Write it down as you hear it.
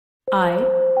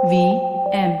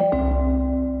IVM.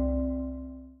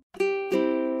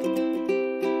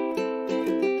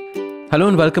 Hello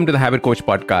and welcome to the Habit Coach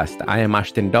podcast. I am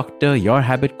Ashdin, Doctor, your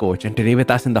habit coach, and today with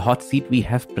us in the hot seat we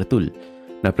have Pratul.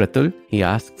 Now Pratul, he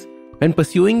asks, when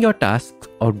pursuing your tasks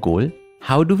or goal,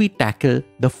 how do we tackle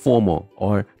the FOMO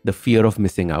or the fear of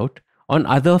missing out on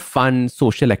other fun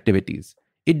social activities?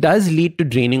 It does lead to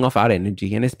draining of our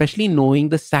energy and especially knowing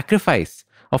the sacrifice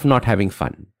of not having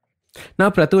fun. Now,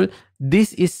 Pratul,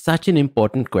 this is such an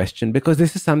important question because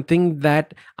this is something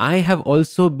that I have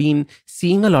also been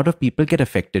seeing a lot of people get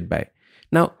affected by.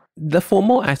 Now, the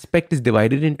FOMO aspect is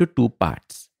divided into two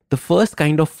parts. The first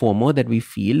kind of FOMO that we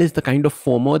feel is the kind of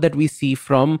FOMO that we see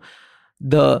from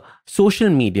the social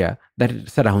media that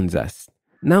surrounds us.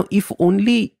 Now, if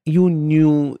only you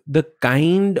knew the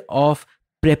kind of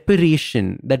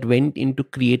preparation that went into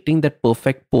creating that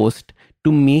perfect post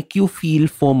to make you feel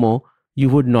FOMO, you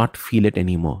would not feel it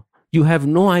anymore. You have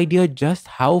no idea just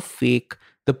how fake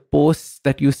the posts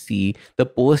that you see, the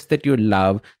posts that you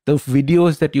love, the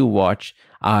videos that you watch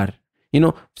are.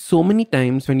 So many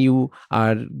times when you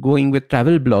are going with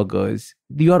travel bloggers,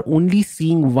 you are only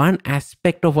seeing one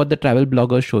aspect of what the travel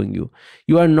blogger is showing you.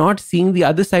 You are not seeing the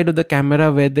other side of the camera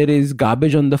where there is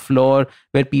garbage on the floor,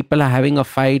 where people are having a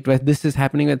fight, where this is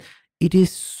happening. It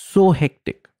is so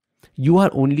hectic. You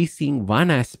are only seeing one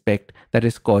aspect that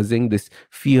is causing this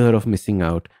fear of missing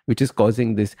out, which is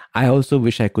causing this, I also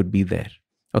wish I could be there.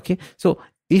 Okay. So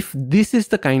if this is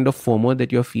the kind of FOMO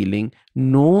that you're feeling,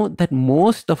 know that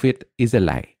most of it is a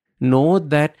lie. Know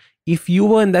that if you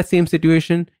were in that same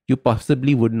situation, you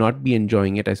possibly would not be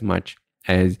enjoying it as much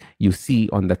as you see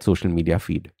on that social media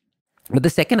feed. But the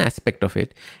second aspect of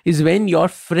it is when your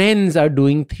friends are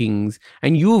doing things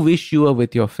and you wish you were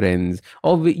with your friends,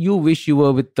 or you wish you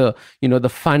were with the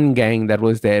fun gang that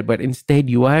was there, but instead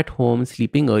you are at home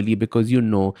sleeping early because you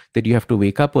know that you have to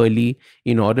wake up early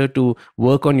in order to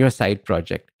work on your side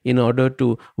project, in order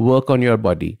to work on your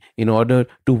body, in order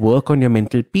to work on your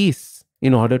mental peace,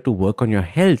 in order to work on your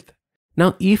health.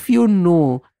 Now, if you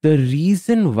know the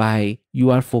reason why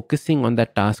you are focusing on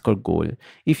that task or goal,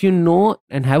 if you know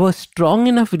and have a strong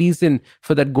enough reason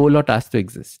for that goal or task to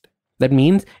exist, that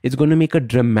means it's going to make a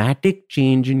dramatic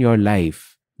change in your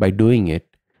life by doing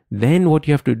it. Then what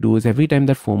you have to do is every time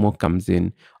that FOMO comes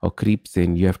in or creeps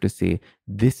in, you have to say,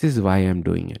 this is why I'm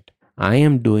doing it. I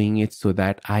am doing it so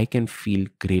that I can feel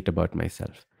great about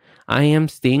myself. I am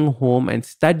staying home and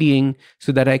studying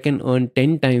so that I can earn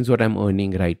 10 times what I'm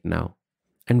earning right now.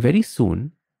 And very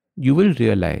soon, you will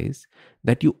realize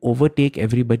that you overtake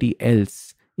everybody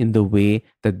else in the way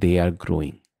that they are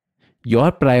growing.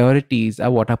 Your priorities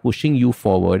are what are pushing you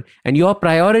forward, and your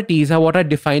priorities are what are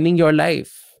defining your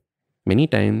life. Many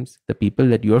times, the people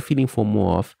that you're feeling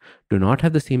FOMO of do not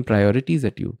have the same priorities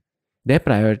as you. Their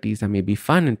priorities are maybe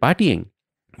fun and partying.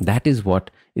 That is what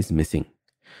is missing.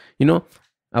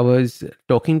 I was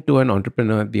talking to an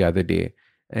entrepreneur the other day,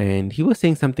 and he was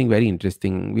saying something very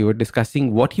interesting. We were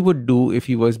discussing what he would do if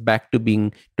he was back to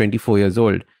being 24 years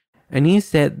old. And he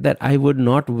said that I would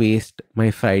not waste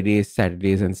my Fridays,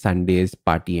 Saturdays, and Sundays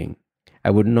partying.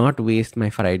 I would not waste my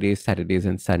Fridays, Saturdays,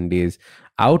 and Sundays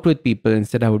out with people.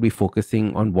 Instead, I would be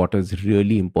focusing on what is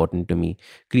really important to me,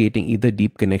 creating either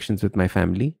deep connections with my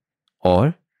family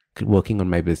or working on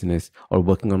my business or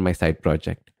working on my side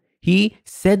project. He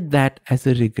said that as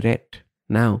a regret.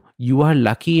 Now, you are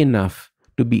lucky enough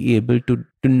to be able to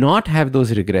not have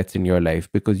those regrets in your life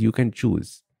because you can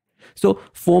choose. So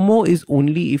FOMO is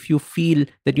only if you feel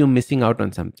that you're missing out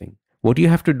on something. What you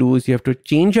have to do is you have to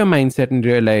change your mindset and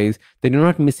realize that you're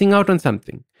not missing out on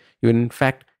something. You're in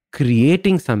fact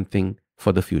creating something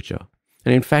for the future.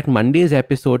 And in fact, Monday's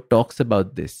episode talks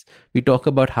about this. We talk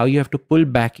about how you have to pull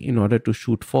back in order to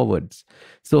shoot forwards.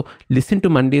 So listen to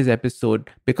Monday's episode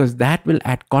because that will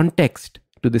add context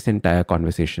to this entire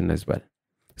conversation as well.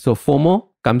 So FOMO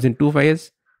comes in two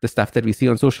ways. The stuff that we see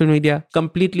on social media,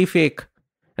 completely fake.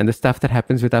 And the stuff that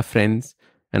happens with our friends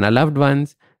and our loved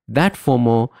ones, that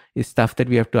FOMO is stuff that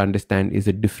we have to understand is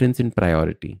a difference in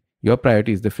priority. Your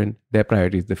priority is different. Their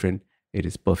priority is different. It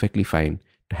is perfectly fine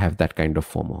to have that kind of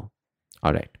FOMO.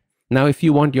 All right. Now, if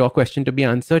you want your question to be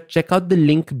answered, check out the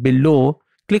link below,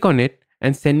 click on it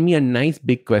and send me a nice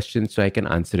big question so I can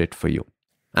answer it for you.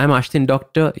 I'm Ashdin,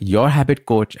 Doctor, your habit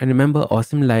coach. And remember,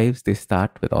 awesome lives, they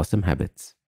start with awesome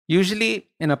habits. Usually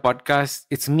in a podcast,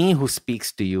 it's me who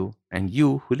speaks to you and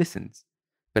you who listens.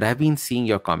 But I've been seeing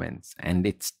your comments and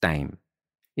it's time.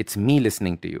 It's me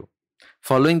listening to you.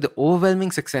 Following the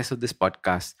overwhelming success of this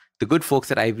podcast, the good folks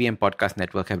at IVM Podcast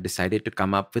Network have decided to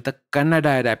come up with a Kannada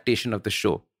adaptation of the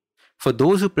show for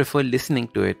those who prefer listening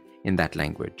to it in that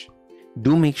language.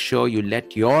 do make sure you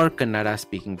let your Kannada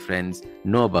speaking friends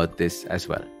know about this as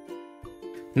well.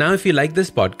 Now, if you like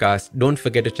this podcast, don't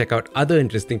forget to check out other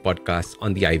interesting podcasts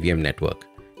on the IVM network.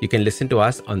 You can listen to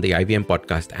us on the IVM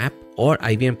Podcast app or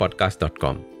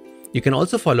ivmpodcast.com. You can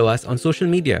also follow us on social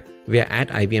media. We are at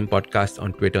IVM Podcast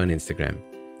on Twitter and Instagram.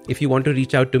 If you want to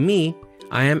reach out to me,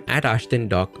 I am at Ashdin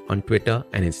Doc on Twitter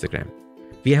and Instagram.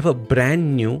 We have a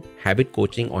brand new habit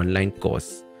coaching online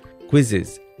course,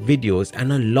 quizzes, videos,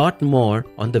 and a lot more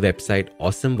on the website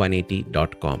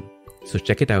awesome180.com. So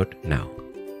check it out now.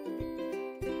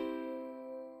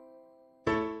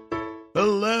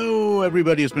 Hello,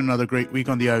 everybody. It's been another great week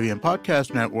on the IVM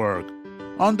Podcast Network.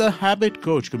 On The Habit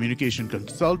Coach, communication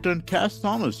consultant Cass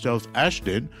Thomas tells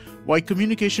Ashdin why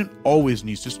communication always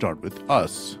needs to start with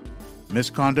us.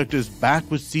 Misconduct is back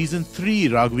with Season 3.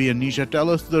 Raghavi and Nisha tell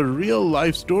us the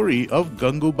real-life story of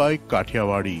Gangubai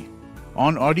Kathiawadi.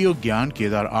 On Audio Gyan,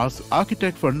 Kedar asks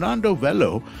architect Fernando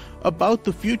Vello about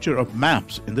the future of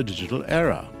maps in the digital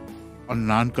era. On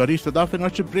Naan Curry, Sadaf and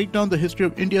Archie break down the history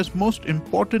of India's most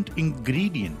important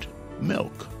ingredient,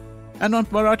 milk. And on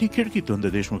Marathi Kirkitun, the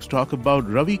Deshmukhs talk about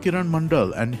Ravi Kiran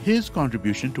Mandal and his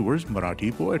contribution towards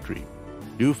Marathi poetry.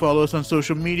 Do follow us on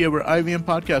social media. We're IVM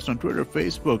Podcast on Twitter,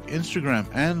 Facebook, Instagram,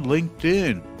 and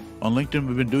LinkedIn. On LinkedIn,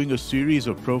 we've been doing a series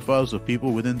of profiles of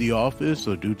people within the office,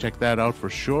 so do check that out for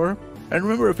sure. And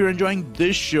remember, if you're enjoying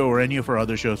this show or any of our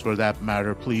other shows for that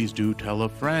matter, please do tell a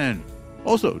friend.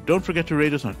 Also, don't forget to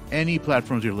rate us on any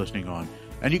platforms you're listening on.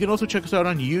 And you can also check us out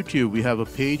on YouTube. We have a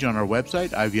page on our website,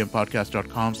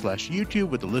 ivmpodcast.com/YouTube,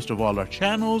 with a list of all our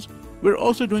channels. We're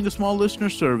also doing a small listener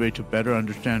survey to better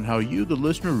understand how you, the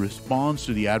listener, responds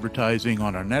to the advertising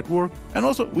on our network. And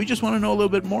also, we just want to know a little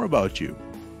bit more about you.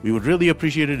 We would really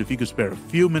appreciate it if you could spare a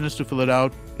few minutes to fill it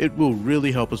out. It will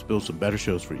really help us build some better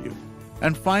shows for you.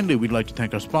 And finally, we'd like to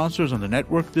thank our sponsors on the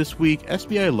network this week,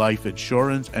 SBI Life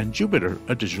Insurance and Jupiter,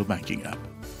 a digital banking app.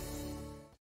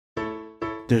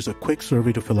 There's a quick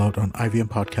survey to fill out on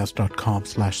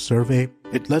ivmpodcast.com/survey.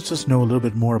 It lets us know a little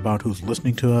bit more about who's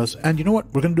listening to us. And you know what?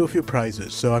 We're going to do a few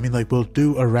prizes. So, we'll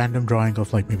do a random drawing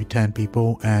of maybe 10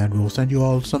 people and we'll send you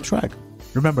all some swag.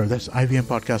 Remember, that's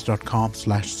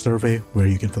ivmpodcast.com/survey where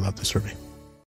you can fill out the survey.